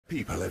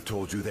People have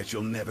told you that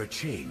you'll never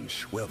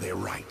change. Well, they're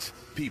right.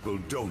 People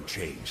don't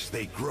change,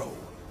 they grow.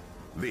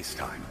 This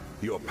time,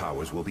 your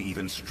powers will be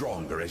even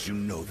stronger as you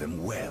know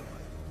them well.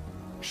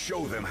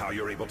 Show them how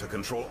you're able to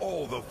control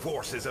all the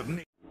forces of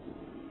nature.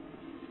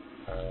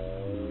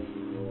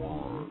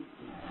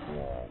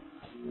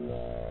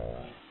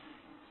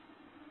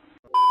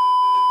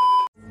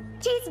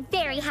 Jay's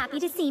very happy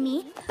to see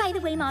me. By the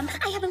way, Mom,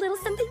 I have a little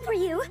something for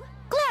you.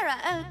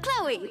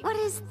 Chloe, what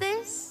is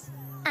this?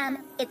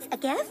 It's a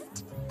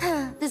gift?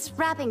 This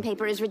wrapping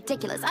paper is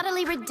ridiculous,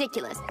 utterly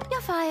ridiculous.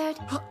 You're fired.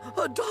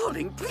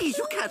 Darling, please,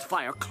 you can't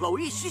fire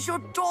Chloe. She's your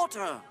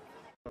daughter.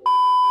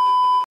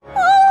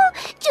 Oh,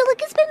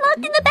 Julika's been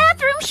locked in the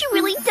bathroom. She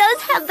really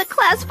does have the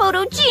class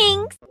photo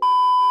jinx.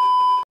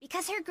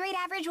 Because her grade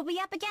average will be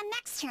up again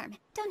next term.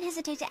 Don't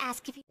hesitate to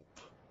ask if you...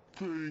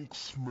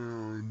 Thanks,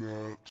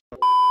 Marinette.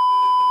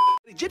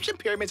 Egyptian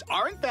pyramids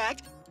are, in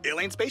fact,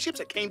 alien spaceships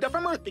that came down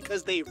from Earth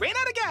because they ran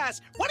out of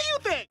gas. What do you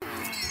think?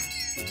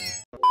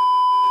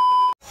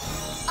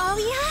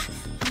 Alia?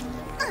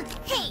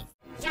 Hey!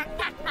 You're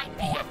not my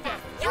BFF.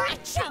 You're a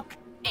joke.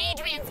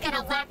 Adrian's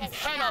gonna laugh his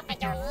head off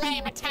at your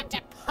lame attempt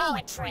at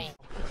poetry.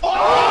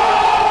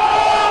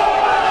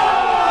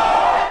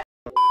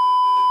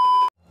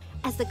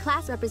 As the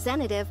class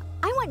representative,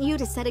 I want you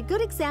to set a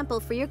good example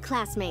for your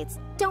classmates.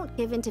 Don't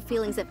give in to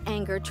feelings of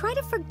anger. Try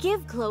to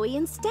forgive Chloe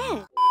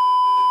instead.